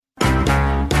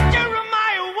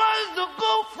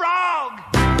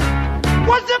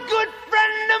was a good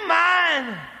friend of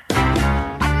mine.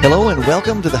 Hello and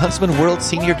welcome to the Huntsman World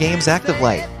Senior Games Active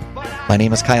Life. My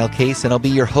name is Kyle Case and I'll be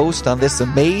your host on this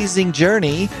amazing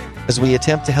journey as we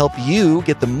attempt to help you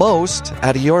get the most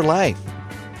out of your life.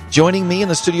 Joining me in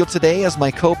the studio today as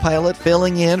my co-pilot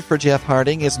filling in for Jeff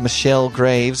Harding is Michelle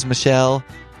Graves. Michelle,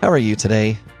 how are you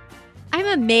today? I'm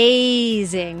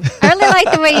amazing. I really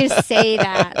like the way you say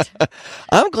that.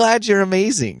 I'm glad you're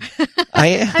amazing.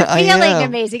 I'm feeling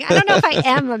amazing. I don't know if I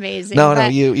am amazing. No,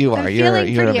 you are. I'm you're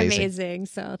feeling you're pretty amazing.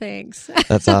 So thanks.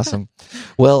 That's awesome.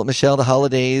 Well, Michelle, the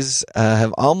holidays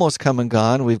have almost come and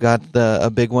gone. We've got a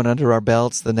big one under our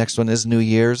belts. The next one is New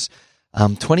Year's.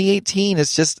 2018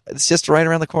 is just right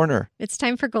around the corner. It's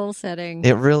time for goal setting.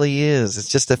 It really is. It's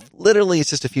just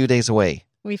a few days away.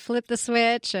 We flip the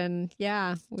switch and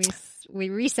we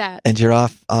reset. And you're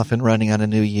off and running on a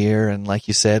new year. And like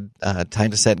you said, time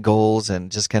to set goals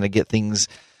and just kind of get things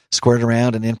squared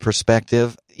around and in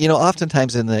perspective. You know,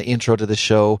 oftentimes in the intro to the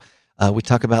show, we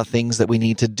talk about things that we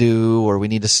need to do or we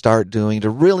need to start doing to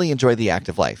really enjoy the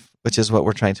active life, which is what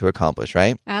we're trying to accomplish,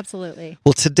 right? Absolutely.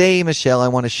 Well, today, Michelle, I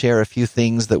want to share a few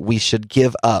things that we should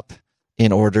give up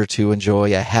in order to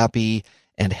enjoy a happy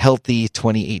and healthy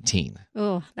 2018.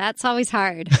 Oh, that's always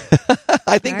hard.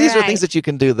 I think these are things that you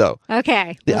can do, though.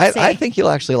 Okay. I think you'll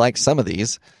actually like some of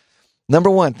these. Number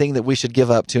one thing that we should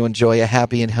give up to enjoy a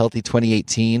happy and healthy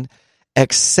 2018,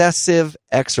 excessive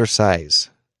exercise.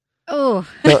 Oh.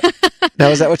 Now,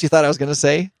 is that what you thought I was going to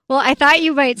say? Well, I thought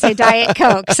you might say Diet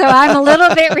Coke, so I'm a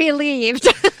little bit relieved.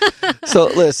 So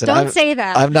listen, don't say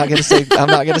that. I'm not going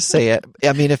to say it.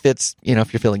 I mean, if it's,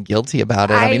 if you're feeling guilty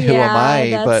about it, who am I?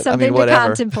 That's something whatever. to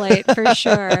contemplate for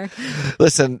sure.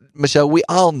 Listen, Michelle, we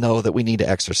all know that we need to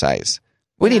exercise.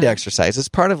 We need to exercise. It's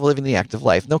part of living the active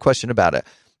life, no question about it.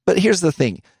 But here's the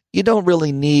thing. You don't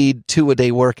really need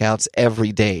 2-a-day workouts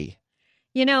every day.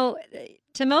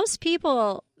 To most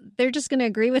people, they're just going to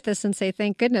agree with this and say,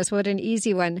 thank goodness, what an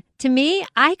easy one. To me,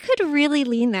 I could really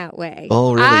lean that way.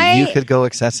 Oh, really? You could go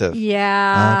excessive.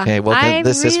 Yeah. Okay, well,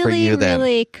 this is for you then. I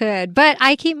really could. But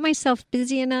I keep myself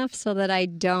busy enough so that I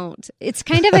don't. It's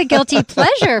kind of a guilty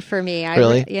pleasure for me.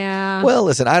 Really? Yeah. Well,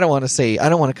 listen, I don't want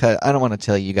to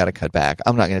tell you got to cut back.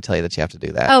 I'm not going to tell you that you have to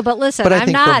do that. Oh, but listen,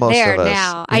 I'm not there now.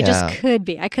 Yeah. I just could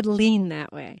be. I could lean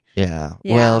that way. Yeah.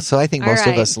 Well, so I think most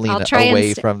of us lean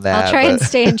away from that. I'll try and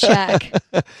stay in check.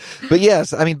 But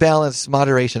yes, I mean, balance,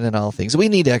 moderation in all things. We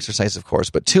need to exercise, of course,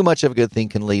 but too much of a good thing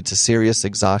can lead to serious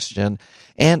exhaustion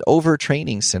and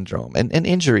overtraining syndrome and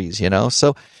injuries,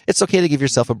 So it's okay to give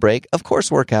yourself a break. Of course,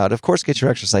 work out. Of course, get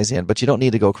your exercise in, but you don't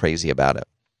need to go crazy about it.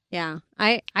 Yeah,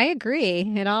 I agree.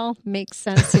 It all makes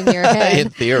sense in your head. In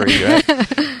theory,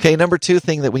 right? Okay, number 2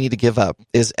 thing that we need to give up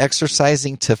is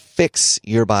exercising to fix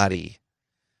your body.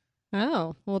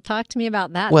 Oh, well, talk to me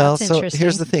about that. Well, That's so interesting.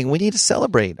 here's the thing. We need to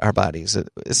celebrate our bodies.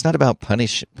 It's not about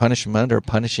punishment or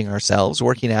punishing ourselves.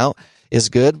 Working out is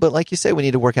good, but like you say, we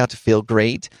need to work out to feel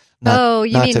great, not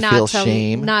to feel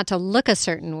shame. Not to look a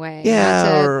certain way.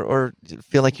 Yeah, or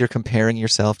feel like you're comparing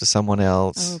yourself to someone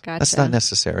else. Oh, gotcha. That's not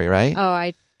necessary, right? Oh,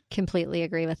 I completely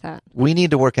agree with that. We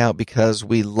need to work out because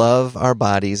we love our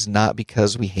bodies, not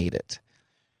because we hate it.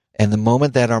 And the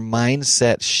moment that our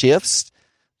mindset shifts,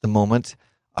 the moment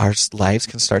our lives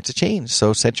can start to change.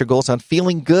 So set your goals on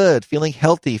feeling good, feeling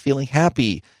healthy, feeling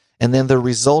happy, and then the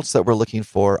results that we're looking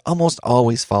for almost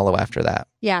always follow after that.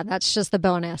 Yeah, that's just the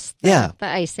bonus. The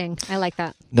icing. I like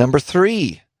that. Number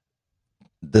 3,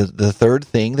 the third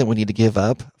thing that we need to give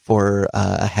up for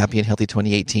a happy and healthy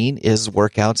 2018 is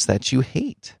workouts that you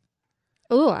hate.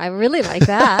 Oh, I really like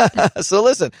that. So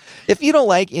listen, if you don't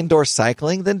like indoor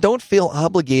cycling, then don't feel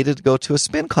obligated to go to a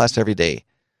spin class every day.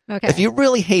 Okay. If you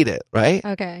really hate it, right?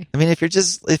 Okay. I mean, if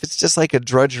it's just like a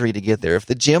drudgery to get there, if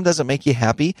the gym doesn't make you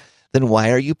happy, then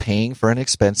why are you paying for an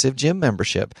expensive gym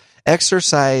membership?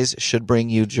 Exercise should bring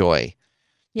you joy.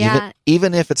 Yeah.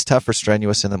 Even if it's tough or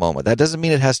strenuous in the moment. That doesn't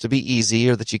mean it has to be easy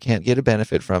or that you can't get a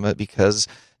benefit from it, because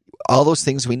all those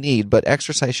things we need, but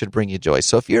exercise should bring you joy.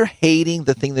 So if you're hating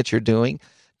the thing that you're doing,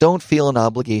 don't feel an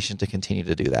obligation to continue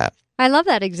to do that. I love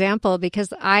that example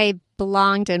because I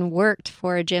belonged and worked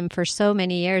for a gym for so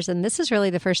many years. And this is really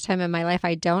the first time in my life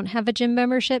I don't have a gym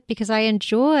membership because I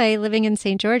enjoy living in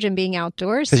St. George and being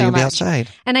outdoors so much. Because you can be outside.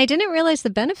 And I didn't realize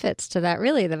the benefits to that,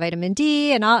 really, the vitamin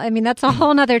D and all. I mean, that's a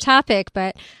whole nother topic,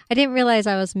 but I didn't realize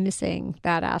I was missing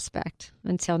that aspect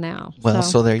until now. Well,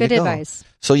 so there you go. Good advice.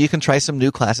 So you can try some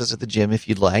new classes at the gym if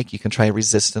you'd like. You can try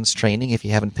resistance training if you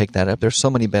haven't picked that up. There's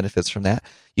so many benefits from that.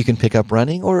 You can pick up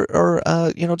running or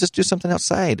just do something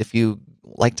outside. If you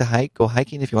like to hike, go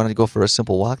hiking. If you want to go for a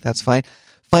simple walk, that's fine.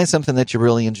 Find something that you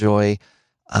really enjoy.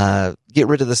 Get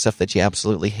rid of the stuff that you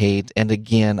absolutely hate. And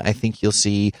again, I think you'll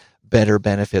see better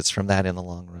benefits from that in the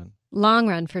long run. Long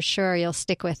run, for sure. You'll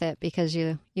stick with it because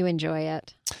you enjoy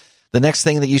it. The next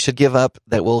thing that you should give up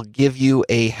that will give you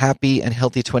a happy and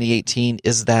healthy 2018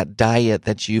 is that diet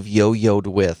that you've yo-yoed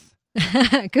with.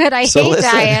 Good. I hate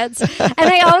diets. And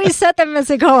I always set them as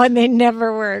a goal and they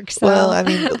never work. So. Well, I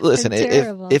mean, listen,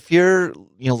 if you're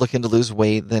looking to lose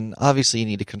weight, then obviously you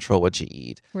need to control what you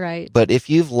eat. Right. But if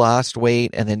you've lost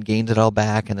weight and then gained it all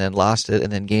back and then lost it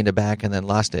and then gained it back and then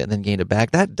lost it and then gained it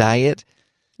back, that diet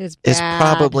is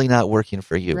probably not working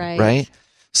for you. Right?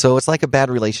 So it's like a bad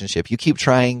relationship. You keep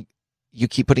trying. You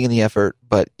keep putting in the effort,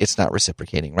 but it's not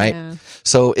reciprocating, right? Yeah.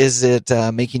 So is it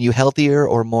making you healthier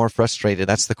or more frustrated?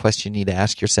 That's the question you need to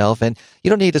ask yourself. And you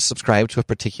don't need to subscribe to a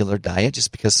particular diet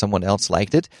just because someone else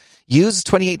liked it. Use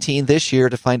 2018 this year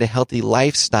to find a healthy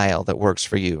lifestyle that works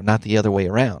for you, not the other way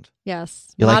around.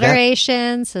 Yes. You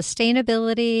Moderation,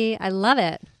 sustainability. I love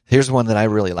it. Here's one that I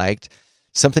really liked.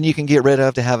 Something you can get rid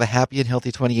of to have a happy and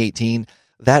healthy 2018,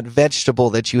 that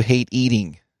vegetable that you hate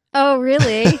eating. Oh,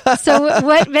 really? So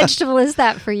what vegetable is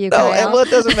that for you, Kyle? No, well, it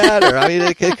doesn't matter. I mean,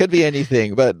 it could be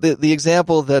anything. But the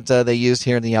example that they used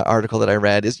here in the article that I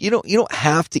read is you don't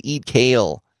have to eat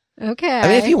kale. Okay. I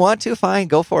mean, if you want to, fine,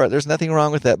 go for it. There's nothing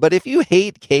wrong with that. But if you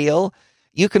hate kale,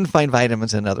 you can find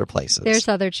vitamins in other places. There's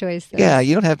other choices. Yeah,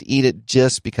 you don't have to eat it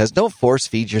just because. Don't force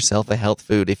feed yourself a health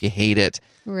food if you hate it.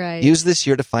 Right. Use this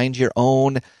year to find your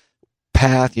own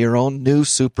path, your own new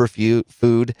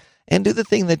superfood. And do the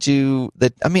thing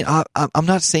I'm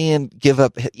not saying give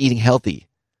up eating healthy.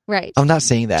 Right. I'm not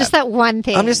saying that. Just that one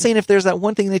thing. I'm just saying if there's that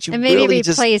one thing that you and maybe really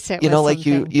replace just, it with like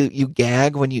something. you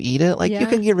gag when you eat it, you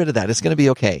can get rid of that. It's going to be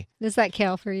okay. Is that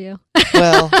kale for you?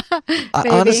 Well,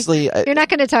 honestly. You're not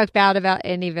going to talk bad about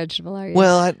any vegetable, are you?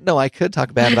 Well, no, I could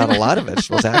talk bad about a lot of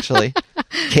vegetables, actually.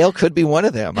 Kale could be one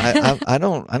of them. I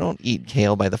don't eat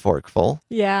kale by the forkful.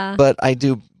 Yeah. But I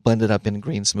do blend it up in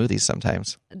green smoothies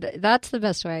sometimes. That's the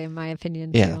best way, in my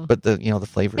opinion. Yeah, too. but the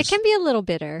flavors. It can be a little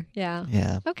bitter. Yeah.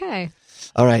 Yeah. Okay.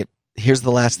 All right. Here's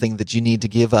the last thing that you need to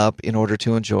give up in order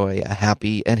to enjoy a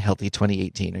happy and healthy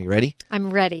 2018. Are you ready? I'm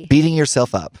ready. Beating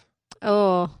yourself up.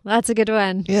 Oh, that's a good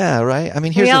one. Yeah, right? I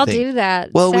mean, here's we the all thing. do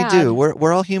that. Well, Sad. we do.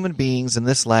 We're all human beings, and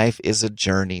this life is a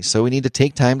journey. So we need to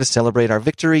take time to celebrate our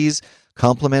victories,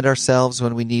 compliment ourselves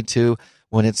when we need to,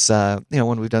 when it's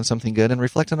when we've done something good, and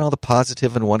reflect on all the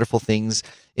positive and wonderful things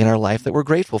in our life that we're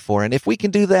grateful for. And if we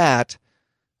can do that,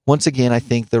 once again, I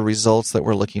think the results that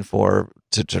we're looking for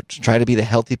to try to be the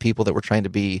healthy people that we're trying to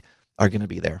be are going to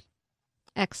be there.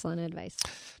 Excellent advice.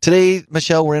 Today,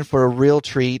 Michelle, we're in for a real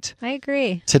treat. I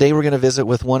agree. Today, we're going to visit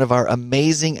with one of our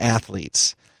amazing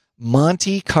athletes.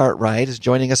 Monty Cartwright is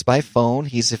joining us by phone.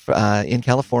 He's in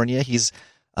California. He's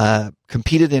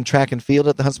competed in track and field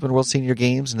at the Huntsman World Senior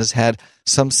Games and has had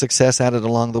some success at it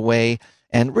along the way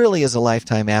and really is a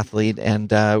lifetime athlete.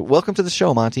 And welcome to the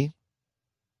show, Monty.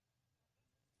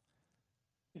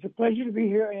 It's a pleasure to be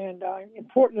here, and I'm in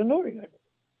Portland, Oregon.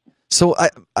 So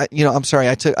I'm sorry,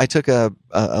 I took a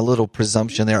little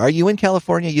presumption there. Are you in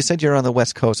California? You said you're on the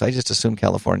West Coast. I just assumed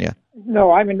California.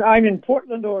 No, I'm in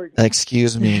Portland, Oregon.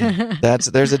 Excuse me.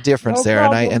 There's a difference No there,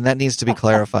 problem. and that needs to be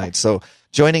clarified. So,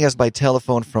 joining us by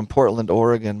telephone from Portland,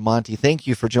 Oregon, Monty, thank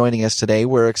you for joining us today.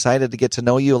 We're excited to get to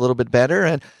know you a little bit better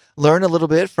and learn a little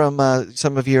bit from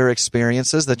some of your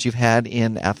experiences that you've had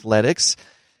in athletics.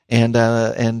 And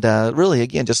really,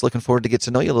 again, just looking forward to get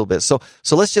to know you a little bit. So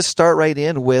let's just start right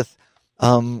in with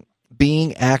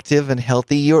being active and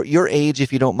healthy. Your age,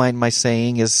 if you don't mind my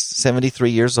saying, is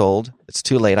 73 years old. It's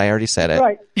too late. I already said it.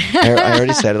 Right. I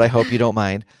already said it. I hope you don't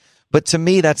mind. But to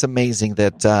me, that's amazing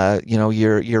that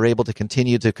you're able to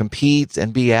continue to compete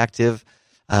and be active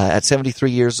at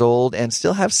 73 years old and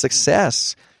still have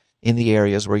success in the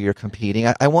areas where you're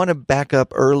competing. I want to back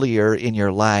up earlier in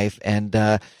your life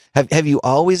and have you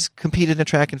always competed in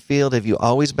track and field? Have you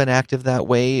always been active that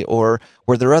way, or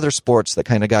were there other sports that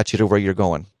kind of got you to where you're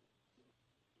going?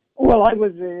 Well, I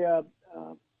was a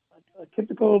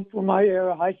typical for my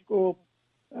era high school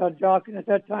jock, and at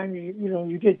that time,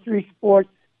 you did three sports,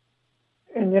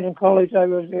 and then in college, I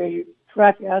was a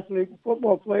track athlete and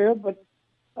football player. But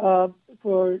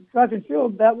for track and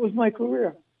field, that was my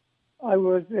career. I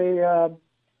was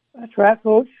a track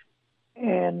coach,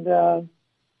 and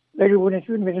later went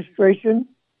into administration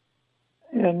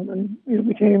and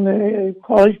became a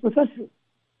college professor.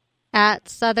 At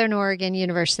Southern Oregon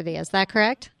University, is that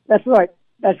correct? That's right.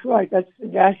 That's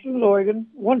in Ashland, Oregon.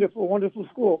 Wonderful, wonderful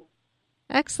school.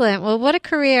 Excellent. Well, what a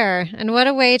career and what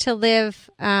a way to live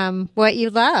what you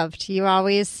loved. You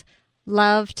always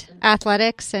loved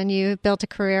athletics and you built a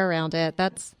career around it.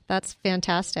 That's That's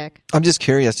fantastic. I'm just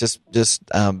curious, just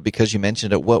because you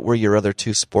mentioned it, what were your other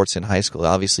two sports in high school?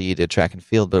 Obviously, you did track and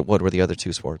field, but what were the other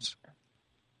two sports?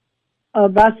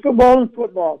 Basketball and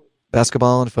football.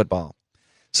 Basketball and football.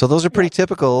 So those are pretty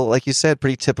typical, like you said,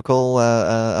 pretty typical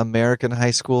American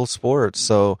high school sports.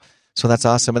 So that's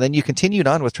awesome. And then you continued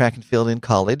on with track and field in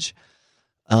college.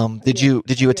 Did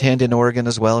you attend in Oregon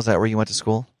as well? Is that where you went to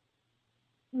school?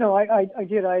 No, I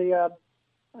did.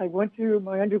 I went to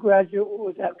my undergraduate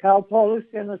was at Cal Poly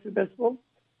San Luis Obispo.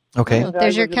 Okay. Oh,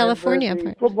 there's your was a member of California the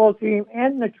part. football team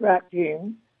and the track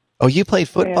team. Oh, you played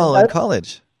football in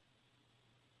college.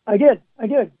 I did.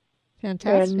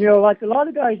 Fantastic. And, like a lot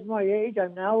of guys my age,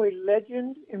 I'm now a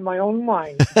legend in my own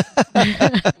mind.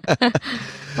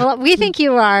 Well, we think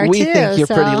you are, We too. think you're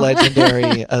so. pretty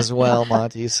legendary as well,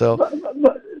 Monty. So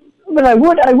But I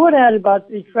would add about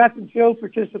the track and field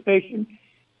participation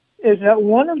is that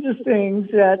one of the things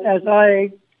that as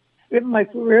I spent my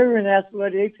career in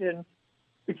athletics and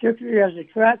particularly as a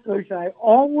track coach, I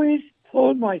always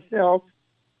told myself,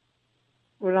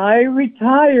 when I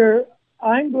retire,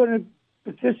 I'm going to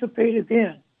participate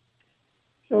again.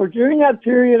 So during that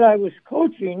period I was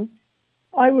coaching,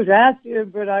 I was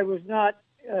active, but I was not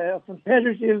a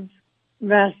competitive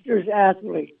masters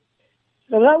athlete.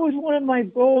 So that was one of my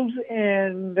goals,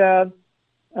 and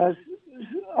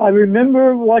I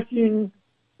remember watching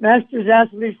masters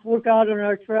athletes work out on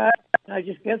our track, and I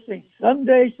just kept saying,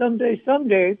 someday.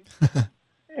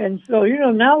 And so,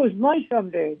 now is my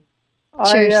someday.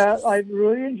 I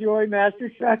really enjoy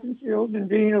masters track and field and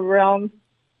being around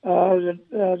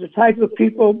the type of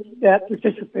people that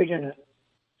participate in it.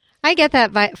 I get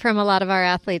that from a lot of our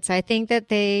athletes. I think that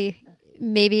they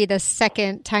maybe the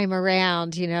second time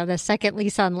around, the second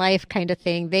lease on life kind of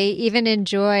thing, they even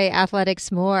enjoy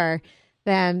athletics more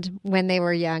than when they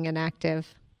were young and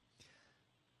active.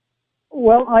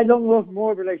 Well, I don't love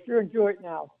more, but I sure enjoy it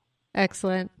now.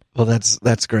 Excellent. well,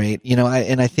 that's great.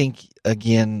 I think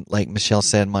again, like Michelle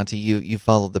said, Monty, you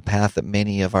followed the path that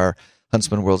many of our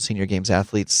Huntsman World Senior Games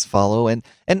athletes follow, and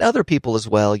other people as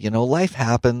well. Life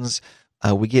happens.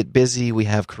 We get busy. We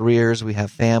have careers. We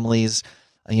have families.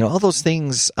 All those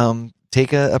things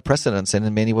take a precedence, and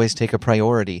in many ways take a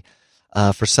priority.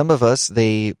 For some of us,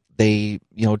 they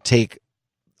take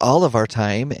all of our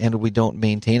time, and we don't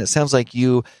maintain. It sounds like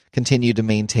you continue to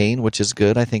maintain, which is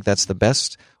good. I think that's the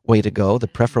best way to go, the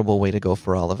preferable way to go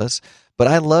for all of us. But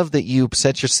I love that you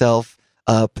set yourself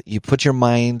up, you put your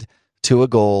mind to a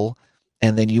goal,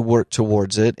 and then you work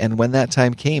towards it. And when that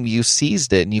time came, you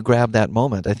seized it and you grabbed that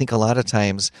moment. I think a lot of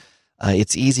times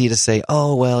it's easy to say,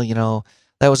 oh, well,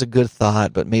 that was a good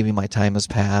thought, but maybe my time has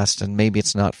passed and maybe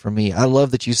it's not for me. I love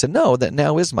that you said, no, that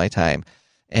now is my time.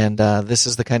 And this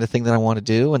is the kind of thing that I want to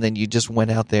do. And then you just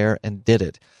went out there and did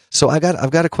it. So I've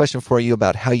got a question for you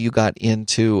about how you got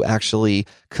into actually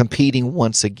competing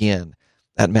once again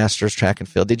at Masters Track and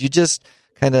Field. Did you just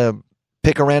kind of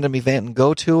pick a random event and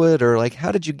go to it, or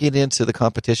how did you get into the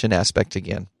competition aspect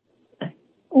again?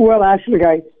 Well, actually,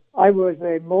 I was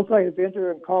a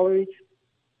multi-eventer in college,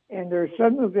 and there are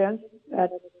some events that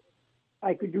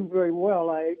I could do very well.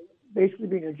 I basically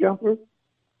being a jumper,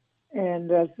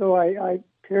 and so I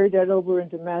carried that over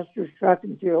into Masters Track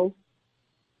and Field.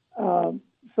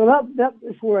 So that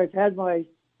is where I've had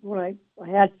when I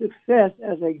had success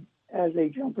as a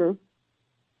jumper,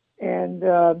 and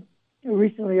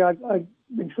recently I've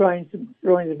been trying some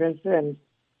throwing events and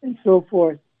so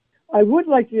forth. I would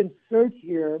like to insert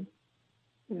here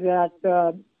that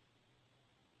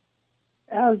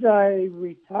as I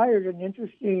retired,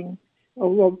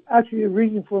 actually the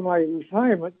reason for my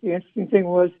retirement, the interesting thing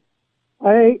was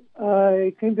I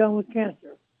came down with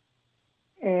cancer.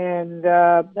 And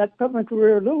that cut my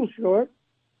career a little short.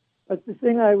 But the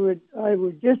thing I would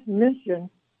just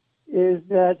mention is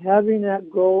that having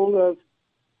that goal of,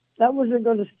 that wasn't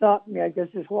going to stop me, I guess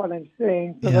is what I'm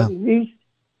saying, but at least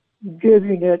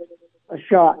giving it a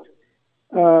shot,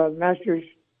 Masters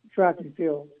Track and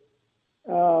Field.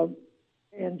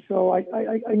 And so I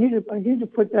need to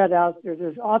put that out there.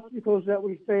 There's obstacles that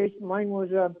we face. Mine was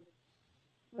it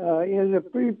was a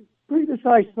pretty good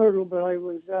sized hurdle, but I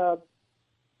was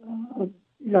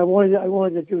I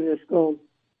wanted to do this goal.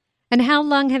 And how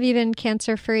long have you been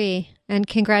cancer free? And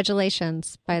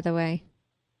congratulations, by the way.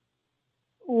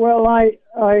 Well, I've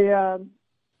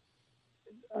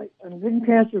been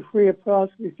cancer free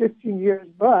approximately 15 years,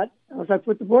 but as I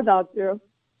put the book out there,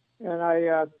 and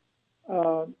I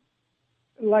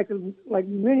like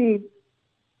many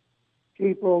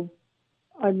people,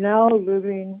 I'm now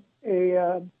living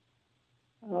a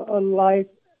life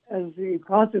as the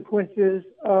consequences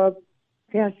of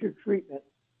cancer treatment.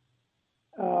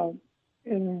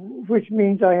 and which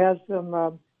means I have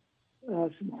some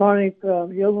chronic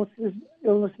illness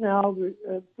now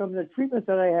from the treatment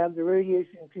that I have, the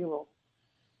radiation and chemo.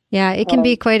 Yeah, it can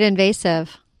be quite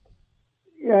invasive.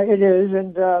 Yeah, it is,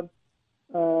 and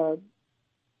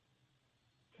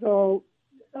so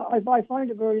I find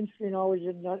it very interesting. Always,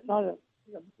 in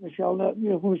Michelle,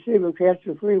 when we say we're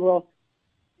cancer free, well,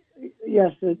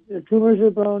 yes, the tumors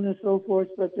are gone and so forth,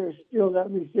 but there's still that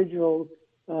residual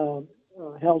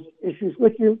health issues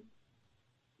with you.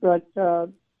 But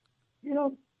it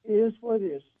is what it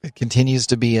is. It continues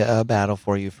to be a battle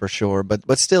for you for sure,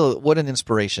 but still, what an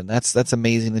inspiration! That's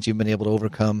amazing that you've been able to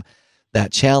overcome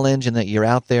that challenge and that you're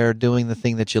out there doing the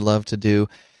thing that you love to do.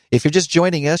 If you're just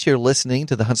joining us, you're listening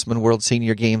to the Huntsman World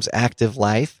Senior Games Active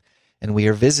Life, and we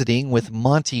are visiting with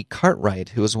Monty Cartwright,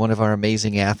 who is one of our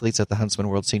amazing athletes at the Huntsman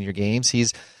World Senior Games.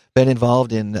 He's been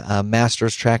involved in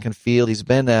masters track and field. He's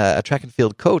been a track and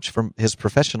field coach from his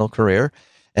professional career,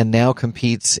 and now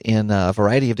competes in a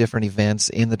variety of different events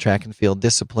in the track and field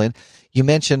discipline. You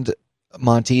mentioned,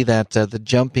 Monty, that the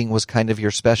jumping was kind of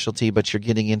your specialty, but you're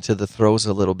getting into the throws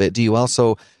a little bit. Do you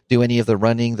also do any of the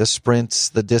running, the sprints,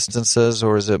 the distances,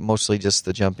 or is it mostly just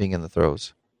the jumping and the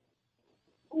throws?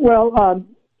 Well,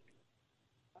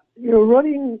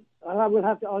 running, I'm going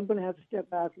to have to step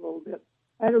back a little bit.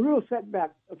 I had a real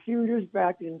setback a few years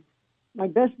back in my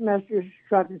best masters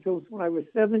track and field when I was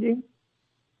 70.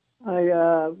 I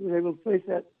was able to place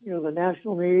at the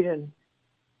national meet and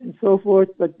so forth.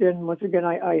 But then once again,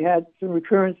 I had some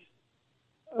recurrence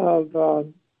of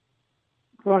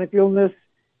chronic illness,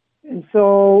 and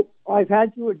so I've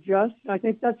had to adjust. I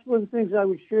think that's one of the things I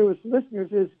would share with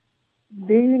listeners is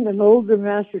being an older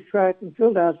master track and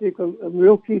field athlete. A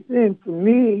real key thing for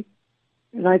me,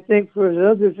 and I think for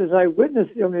others as I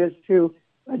witnessed them, is to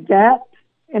adapt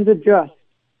and adjust.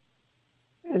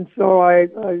 And so I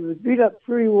was beat up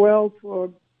pretty well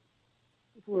for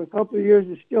a couple of years,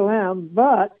 and still am,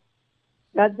 but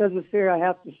that doesn't say I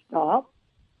have to stop.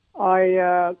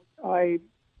 I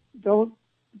don't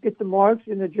get the marks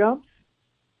in the jumps,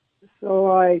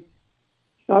 so I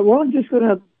thought, well, I'm just going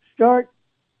to start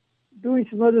doing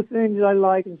some other things I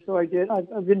like, and so I did.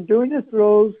 I've been doing the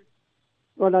throws,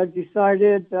 but I've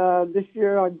decided this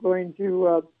year I'm going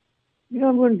to,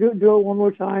 I'm going to do it one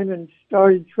more time, and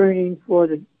started training for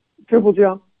the triple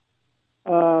jump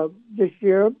this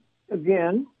year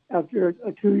again after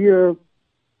a 2-year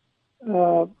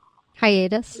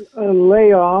hiatus.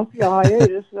 Layoff,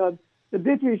 hiatus. The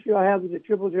big issue I have with the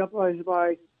triple jump is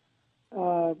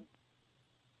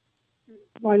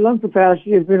my lung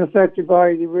capacity has been affected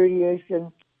by the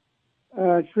radiation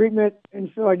treatment, and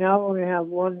so I now only have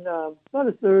about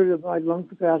a third of my lung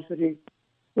capacity,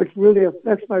 which really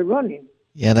affects my running.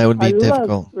 Yeah, that would be difficult. I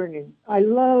love sprinting. I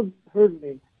love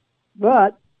hurdling,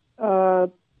 but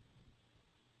I'm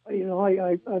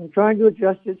trying to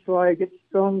adjust it so I get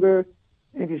stronger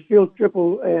and can still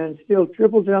triple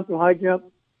jump and high jump.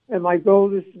 And my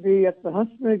goal is to be at the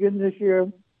Huntsman again this year,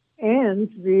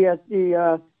 and to be at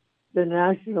the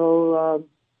national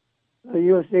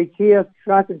USATF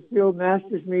track and field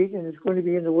masters meet, and it's going to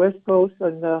be in the West Coast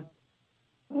and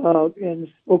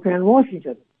in Spokane,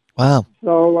 Washington. Wow!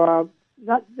 So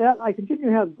that I continue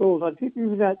to have goals. I keep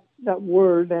using that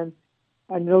word, and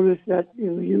I noticed that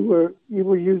you were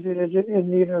using it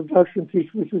in the introduction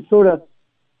piece, which was sort of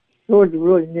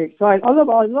really neat. So I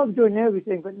love doing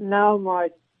everything, but now my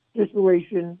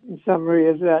situation, in summary,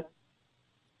 is that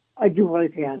I do what I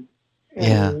can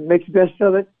and make the best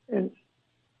of it.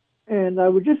 And I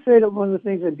would just say that one of the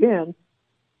things, again,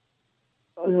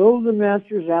 an older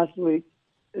masters athlete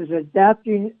is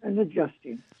adapting and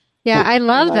adjusting. Yeah, I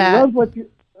love that. I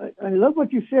love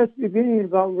what you said at the beginning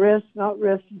about rest, not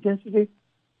rest intensity.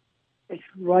 It's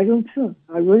right on tune.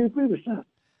 I really agree with that.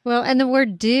 Well, and the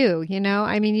word do,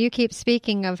 you keep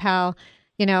speaking of how,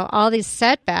 all these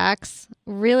setbacks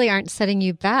really aren't setting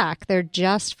you back. They're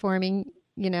just forming,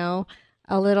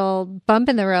 a little bump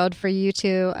in the road for you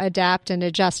to adapt and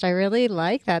adjust. I really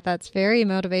like that. That's very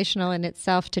motivational in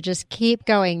itself to just keep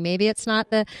going. Maybe it's not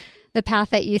the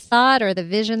path that you thought or the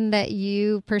vision that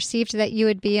you perceived that you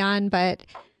would be on, but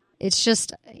it's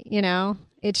just,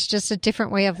 it's just a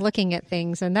different way of looking at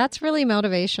things, and that's really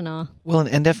motivational. Well,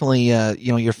 and definitely,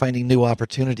 you're finding new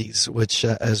opportunities, which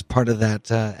as part of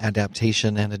that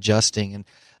adaptation and adjusting, and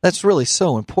that's really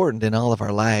so important in all of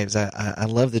our lives. I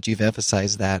love that you've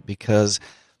emphasized that, because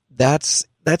that's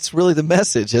really the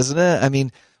message, isn't it? I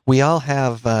mean, we all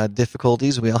have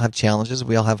difficulties, we all have challenges,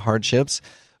 we all have hardships,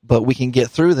 but we can get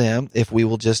through them if we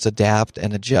will just adapt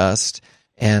and adjust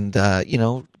and,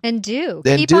 And do.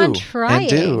 And Keep do. on trying. And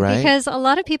do, right? Because a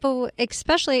lot of people,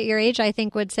 especially at your age, I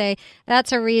think would say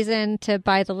that's a reason to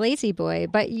buy the Lazy Boy.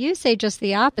 But you say just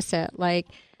the opposite. Like,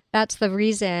 that's the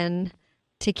reason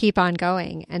to keep on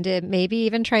going and to maybe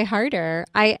even try harder.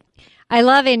 I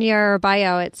love in your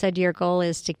bio, it said your goal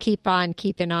is to keep on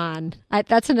keeping on.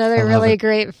 That's another really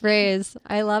great phrase.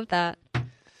 I love that.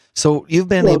 So you've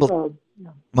been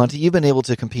Monty, you've been able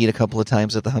to compete a couple of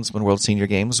times at the Huntsman World Senior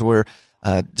Games. We're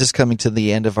just coming to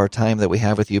the end of our time that we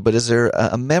have with you, but is there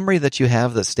a memory that you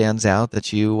have that stands out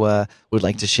that you would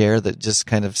like to share that just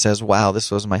kind of says, wow, this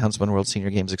was my Huntsman World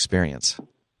Senior Games experience?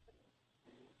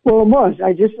 Well, it was.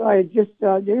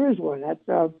 There is one. At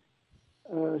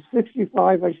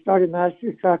 65, I started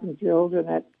master track and field, and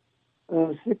at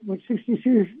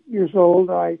 62 years old,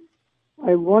 I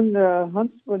won the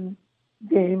Huntsman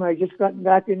game. I just gotten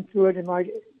back into it in my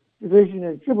division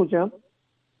in triple jump,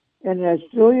 and as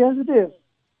silly as it is,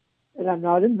 and I'm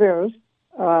not embarrassed,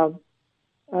 that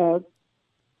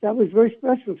was very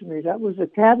special to me. That was a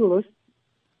catalyst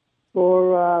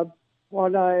for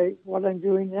what I'm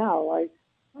doing now. I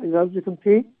love to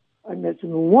compete. I met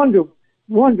some wonderful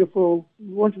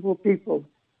people.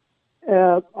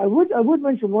 I would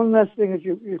mention one last thing as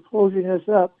you're closing this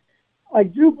up. I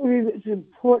do believe it's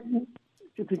important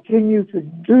to continue to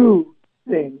do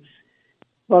things.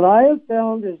 But I have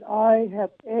found as I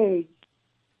have aged,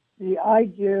 the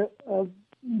idea of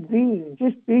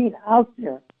just being out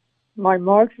there. My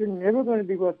marks are never going to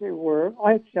be what they were.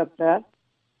 I accept that.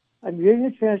 I'm getting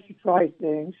a chance to try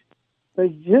things,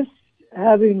 but just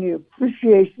having the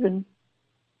appreciation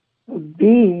of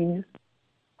being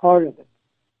part of it.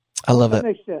 I love it. That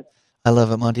makes sense. I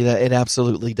love it, Monty. That it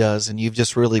absolutely does, and you've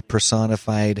just really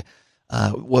personified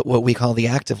what we call the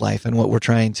active life and what we're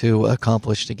trying to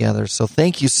accomplish together. So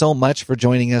thank you so much for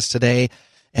joining us today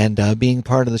and being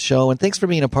part of the show, and thanks for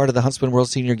being a part of the Huntsman World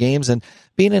Senior Games and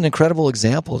being an incredible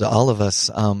example to all of us.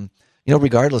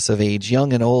 Regardless of age,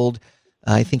 young and old,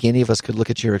 I think any of us could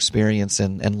look at your experience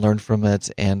and learn from it,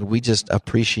 and we just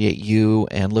appreciate you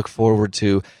and look forward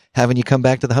to having you come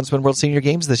back to the Huntsman World Senior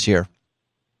Games this year.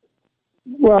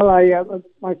 Well,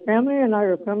 my family and I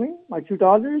are coming. My 2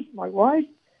 daughters, my wife,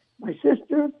 my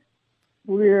sister.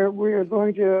 We're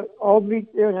going to all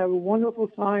meet there and have a wonderful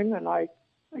time. And I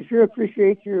sure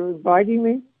appreciate you inviting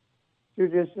me to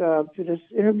this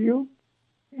interview.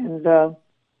 And I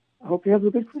hope you have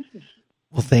a good Christmas.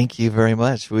 Well, thank you very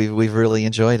much. We've really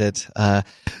enjoyed it.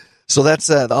 So that's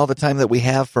all the time that we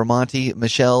have for Monty.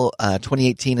 Michelle,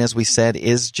 2018, as we said,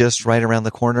 is just right around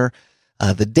the corner.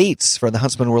 The dates for the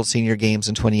Huntsman World Senior Games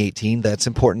in 2018, that's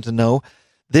important to know.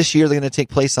 This year, they're going to take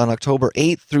place on October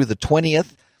 8th through the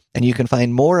 20th, and you can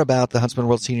find more about the Huntsman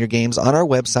World Senior Games on our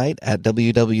website at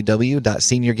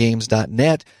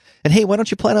www.seniorgames.net. And hey, why don't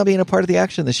you plan on being a part of the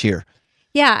action this year?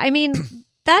 Yeah, I mean,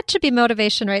 that should be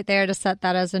motivation right there to set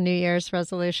that as a New Year's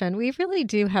resolution. We really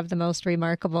do have the most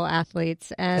remarkable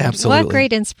athletes, and Absolutely. What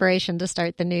great inspiration to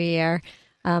start the new year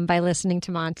by listening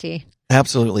to Monty.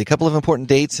 Absolutely. A couple of important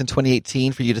dates in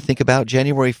 2018 for you to think about.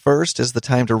 January 1st is the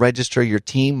time to register your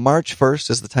team. March 1st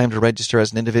is the time to register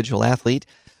as an individual athlete.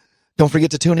 Don't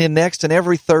forget to tune in next and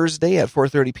every Thursday at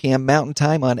 4:30 p.m. Mountain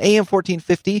Time on AM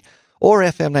 1450 or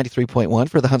FM 93.1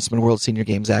 for the Huntsman World Senior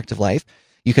Games Active Life.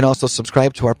 You can also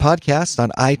subscribe to our podcast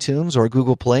on iTunes or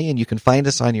Google Play, and you can find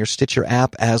us on your Stitcher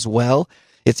app as well.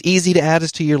 It's easy to add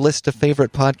us to your list of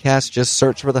favorite podcasts. Just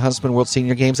search for the Huntsman World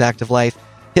Senior Games Active Life.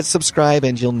 Hit subscribe,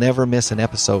 and you'll never miss an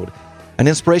episode. An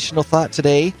inspirational thought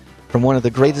today from one of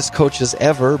the greatest coaches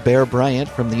ever, Bear Bryant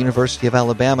from the University of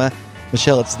Alabama.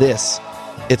 Michelle, it's this.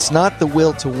 It's not the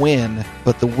will to win,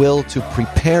 but the will to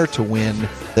prepare to win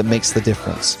that makes the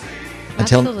difference.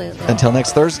 Until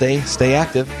next Thursday, stay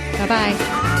active.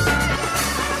 Bye-bye.